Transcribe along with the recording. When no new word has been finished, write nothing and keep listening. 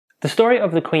The story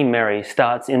of the Queen Mary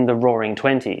starts in the Roaring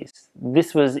Twenties.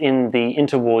 This was in the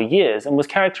interwar years and was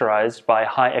characterized by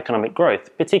high economic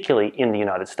growth, particularly in the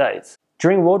United States.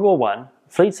 During World War I,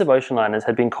 fleets of ocean liners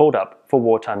had been called up for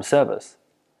wartime service.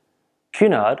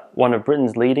 Cunard, one of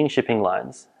Britain's leading shipping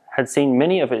lines, had seen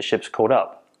many of its ships called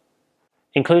up,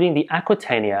 including the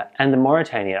Aquitania and the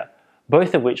Mauretania,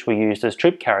 both of which were used as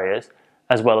troop carriers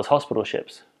as well as hospital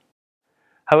ships.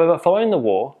 However, following the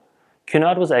war,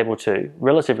 Cunard was able to,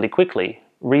 relatively quickly,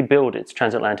 rebuild its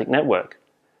transatlantic network.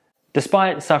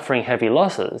 Despite suffering heavy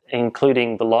losses,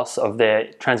 including the loss of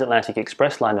their transatlantic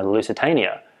express liner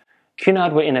Lusitania,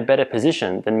 Cunard were in a better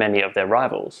position than many of their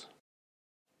rivals.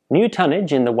 New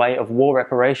tonnage in the way of war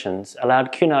reparations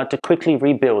allowed Cunard to quickly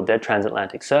rebuild their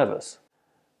transatlantic service.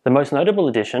 The most notable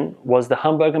addition was the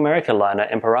Hamburg-America liner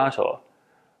Imperator,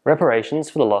 reparations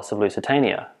for the loss of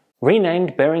Lusitania.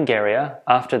 Renamed Berengaria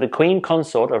after the Queen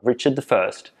Consort of Richard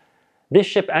I, this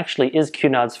ship actually is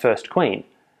Cunard's first queen,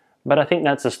 but I think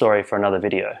that's a story for another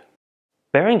video.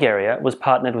 Berengaria was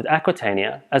partnered with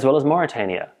Aquitania as well as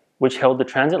Mauretania, which held the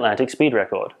transatlantic speed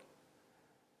record.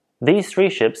 These three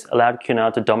ships allowed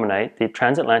Cunard to dominate the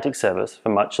transatlantic service for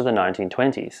much of the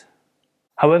 1920s.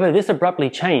 However, this abruptly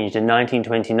changed in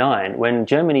 1929 when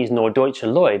Germany's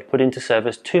Norddeutsche Lloyd put into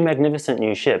service two magnificent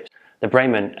new ships, the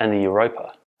Bremen and the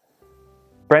Europa.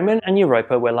 Bremen and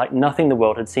Europa were like nothing the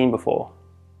world had seen before.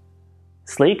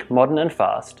 Sleek, modern and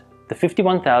fast, the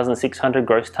 51,600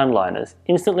 gross ton liners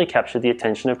instantly captured the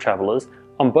attention of travellers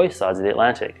on both sides of the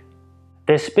Atlantic.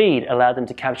 Their speed allowed them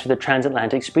to capture the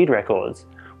transatlantic speed records,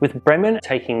 with Bremen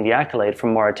taking the accolade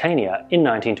from Mauretania in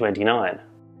 1929.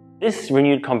 This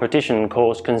renewed competition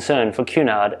caused concern for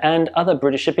Cunard and other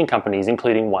British shipping companies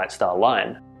including White Star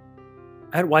Line.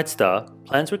 At White Star,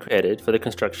 plans were created for the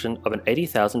construction of an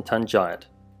 80,000-ton giant.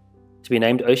 To be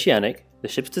named Oceanic, the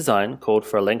ship's design called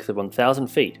for a length of 1,000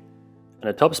 feet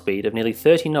and a top speed of nearly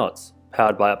 30 knots,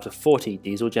 powered by up to 40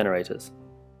 diesel generators.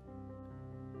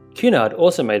 Cunard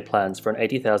also made plans for an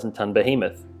 80,000-ton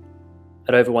behemoth.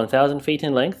 At over 1,000 feet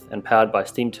in length and powered by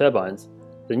steam turbines,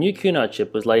 the new Cunard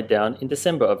ship was laid down in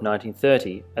December of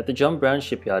 1930 at the John Brown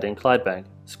shipyard in Clydebank,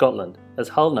 Scotland, as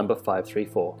hull number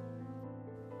 534.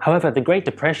 However, the Great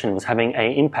Depression was having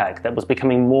an impact that was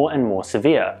becoming more and more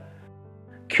severe.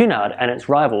 Cunard and its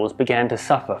rivals began to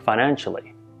suffer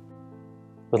financially.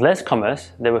 With less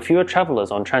commerce, there were fewer travellers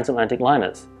on transatlantic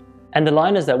liners, and the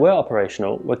liners that were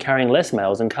operational were carrying less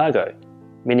mails and cargo,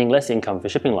 meaning less income for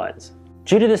shipping lines.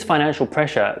 Due to this financial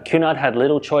pressure, Cunard had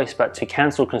little choice but to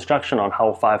cancel construction on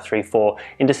Hull 534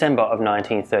 in December of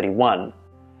 1931.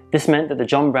 This meant that the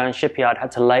John Brown shipyard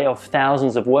had to lay off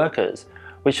thousands of workers,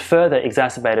 which further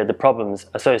exacerbated the problems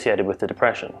associated with the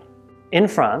Depression. In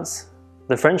France,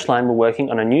 the French line were working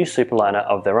on a new superliner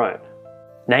of their own.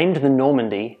 Named the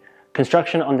Normandy,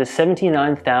 construction on this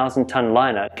 79,000-ton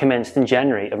liner commenced in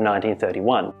January of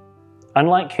 1931.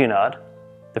 Unlike Cunard,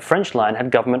 the French line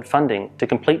had government funding to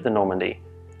complete the Normandy,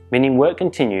 meaning work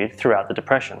continued throughout the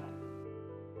Depression.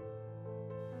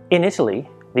 In Italy,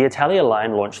 the Italia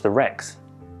line launched the Rex.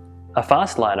 A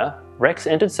fast liner, Rex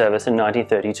entered service in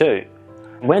 1932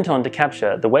 and went on to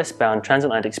capture the westbound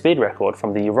transatlantic speed record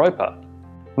from the Europa,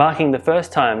 marking the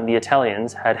first time the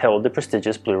Italians had held the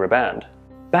prestigious Blue Riband.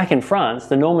 Back in France,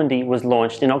 the Normandy was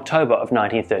launched in October of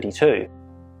 1932.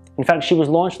 In fact, she was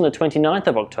launched on the 29th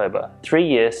of October, 3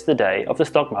 years to the day of the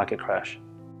stock market crash.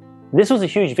 This was a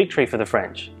huge victory for the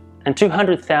French, and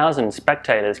 200,000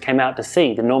 spectators came out to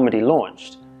see the Normandy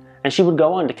launched, and she would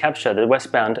go on to capture the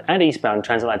westbound and eastbound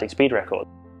transatlantic speed record.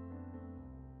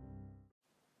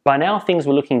 By now, things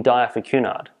were looking dire for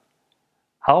Cunard.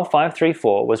 Hull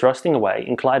 534 was rusting away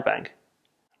in Clydebank.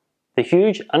 The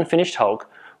huge, unfinished hulk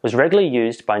was regularly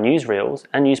used by newsreels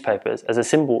and newspapers as a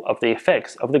symbol of the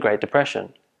effects of the Great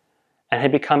Depression, and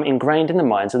had become ingrained in the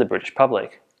minds of the British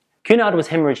public. Cunard was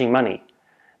hemorrhaging money.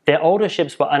 Their older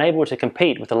ships were unable to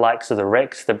compete with the likes of the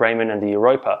Rex, the Bremen and the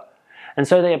Europa, and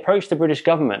so they approached the British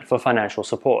government for financial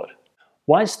support.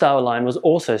 White Star Line was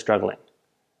also struggling.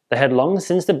 They had long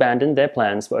since abandoned their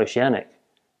plans for Oceanic,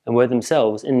 and were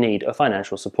themselves in need of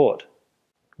financial support.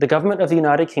 The government of the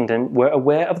United Kingdom were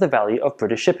aware of the value of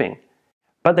British shipping,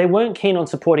 but they weren't keen on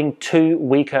supporting two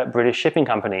weaker British shipping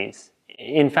companies.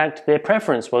 In fact, their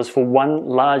preference was for one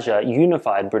larger,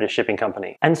 unified British shipping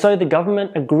company. And so the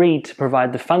government agreed to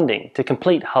provide the funding to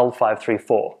complete Hull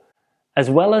 534, as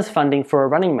well as funding for a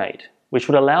running mate, which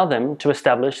would allow them to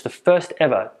establish the first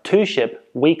ever two-ship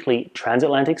weekly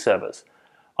transatlantic service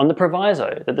on the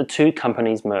proviso that the two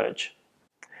companies merge.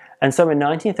 And so in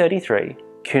 1933,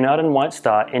 Cunard and White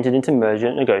Star entered into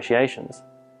merger negotiations.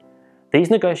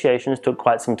 These negotiations took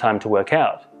quite some time to work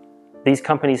out, These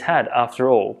companies had, after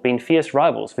all, been fierce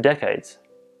rivals for decades.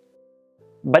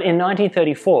 But in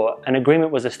 1934, an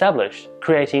agreement was established,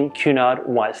 creating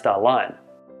Cunard-White Star Line.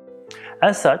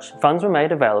 As such, funds were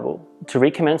made available to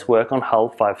recommence work on Hull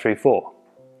 534.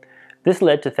 This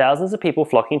led to thousands of people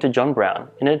flocking to John Brown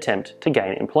in an attempt to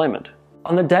gain employment.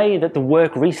 On the day that the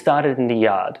work restarted in the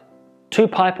yard, 2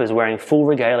 pipers wearing full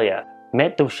regalia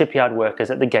met the shipyard workers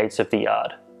at the gates of the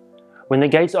yard. When the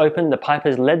gates opened, the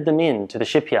pipers led them in to the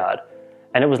shipyard,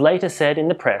 and it was later said in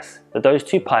the press that those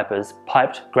 2 pipers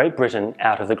piped Great Britain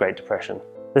out of the Great Depression.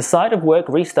 The sight of work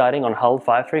restarting on Hull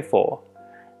 534,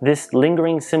 this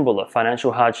lingering symbol of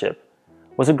financial hardship,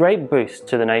 was a great boost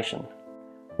to the nation.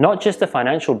 Not just a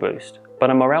financial boost, but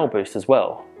a morale boost as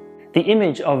well. The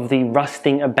image of the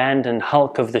rusting, abandoned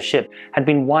hulk of the ship had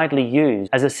been widely used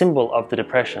as a symbol of the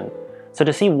Depression, so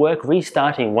to see work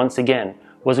restarting once again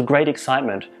was a great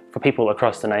excitement for people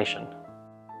across the nation.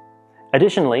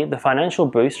 Additionally, the financial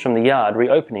boost from the yard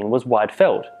reopening was wide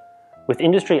felt, with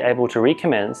industry able to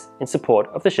recommence in support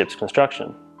of the ship's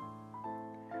construction.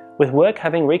 With work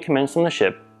having recommenced on the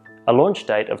ship, a launch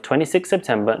date of 26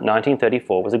 September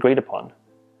 1934 was agreed upon.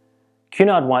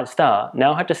 Cunard-White Star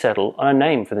now had to settle on a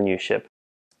name for the new ship.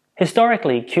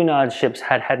 Historically, Cunard ships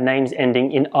had had names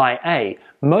ending in IA,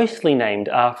 mostly named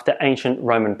after ancient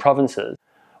Roman provinces.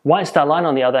 White Star Line,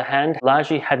 on the other hand,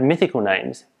 largely had mythical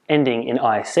names, ending in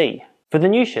IC. For the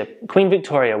new ship, Queen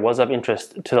Victoria was of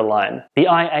interest to the line. The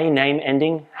IA name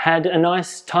ending had a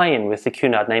nice tie-in with the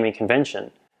Cunard naming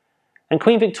convention. And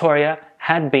Queen Victoria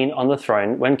had been on the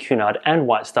throne when Cunard and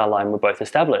White Star Line were both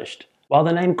established, while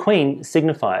the name Queen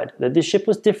signified that this ship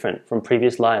was different from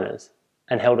previous liners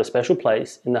and held a special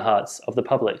place in the hearts of the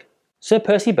public. Sir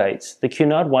Percy Bates, the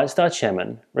Cunard-White Star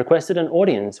chairman, requested an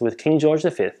audience with King George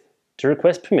V to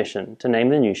request permission to name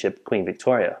the new ship Queen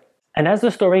Victoria. And as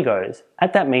the story goes,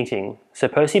 at that meeting, Sir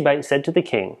Percy Bates said to the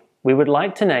King, "We would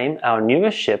like to name our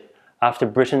newest ship after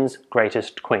Britain's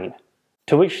greatest Queen."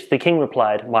 To which the King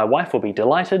replied, "My wife will be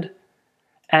delighted,"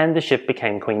 and the ship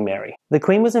became Queen Mary. The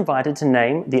Queen was invited to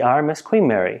name the RMS Queen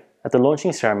Mary at the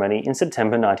launching ceremony in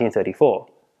September 1934.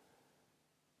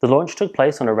 The launch took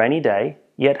place on a rainy day,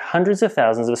 yet hundreds of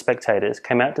thousands of spectators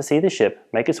came out to see the ship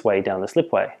make its way down the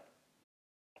slipway.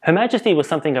 Her Majesty was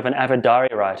something of an avid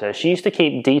diary writer. She used to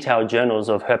keep detailed journals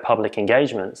of her public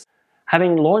engagements.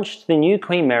 Having launched the new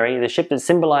Queen Mary, the ship that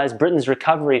symbolised Britain's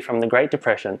recovery from the Great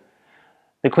Depression,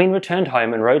 the Queen returned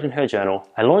home and wrote in her journal,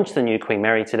 "I launched the new Queen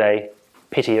Mary today.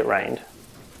 Pity it rained."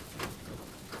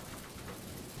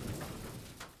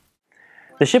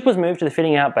 The ship was moved to the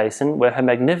fitting out basin where her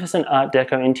magnificent Art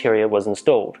Deco interior was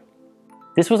installed.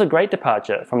 This was a great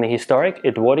departure from the historic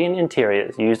Edwardian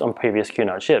interiors used on previous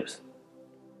Cunard ships.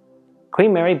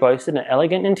 Queen Mary boasted an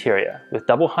elegant interior with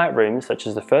double height rooms such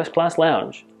as the first class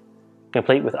lounge,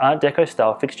 complete with Art Deco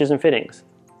style fixtures and fittings.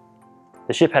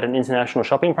 The ship had an international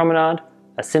shopping promenade,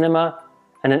 a cinema,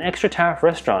 and an extra tariff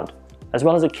restaurant, as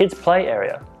well as a kids' play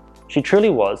area. She truly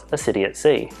was a city at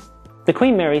sea. The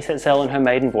Queen Mary set sail on her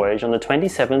maiden voyage on the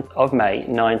 27th of May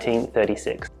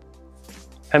 1936.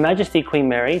 Her Majesty Queen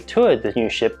Mary toured the new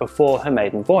ship before her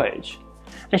maiden voyage,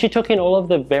 and she took in all of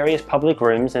the various public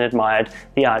rooms and admired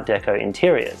the Art Deco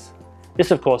interiors.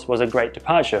 This of course was a great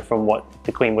departure from what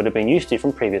the Queen would have been used to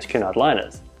from previous Cunard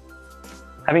liners.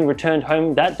 Having returned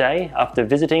home that day after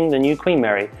visiting the new Queen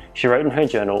Mary, she wrote in her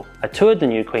journal, "I toured the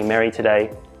new Queen Mary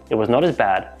today. It was not as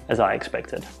bad as I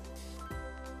expected."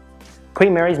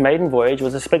 Queen Mary's maiden voyage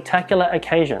was a spectacular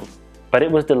occasion, but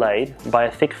it was delayed by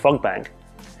a thick fog bank,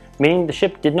 meaning the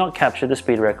ship did not capture the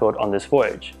speed record on this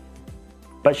voyage.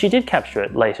 But she did capture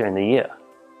it later in the year.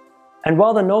 And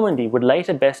while the Normandy would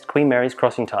later best Queen Mary's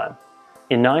crossing time,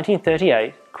 in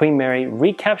 1938 Queen Mary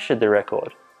recaptured the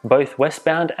record, both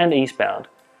westbound and eastbound,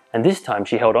 and this time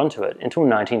she held on to it until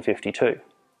 1952.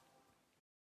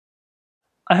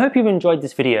 I hope you've enjoyed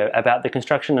this video about the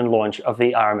construction and launch of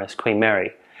the RMS Queen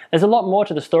Mary. There's a lot more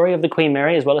to the story of the Queen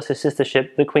Mary as well as her sister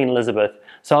ship, the Queen Elizabeth,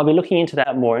 so I'll be looking into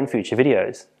that more in future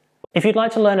videos. If you'd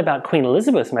like to learn about Queen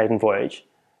Elizabeth's maiden voyage,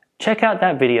 check out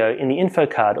that video in the info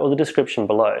card or the description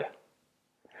below.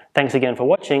 Thanks again for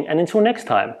watching, and until next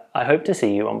time, I hope to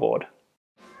see you on board.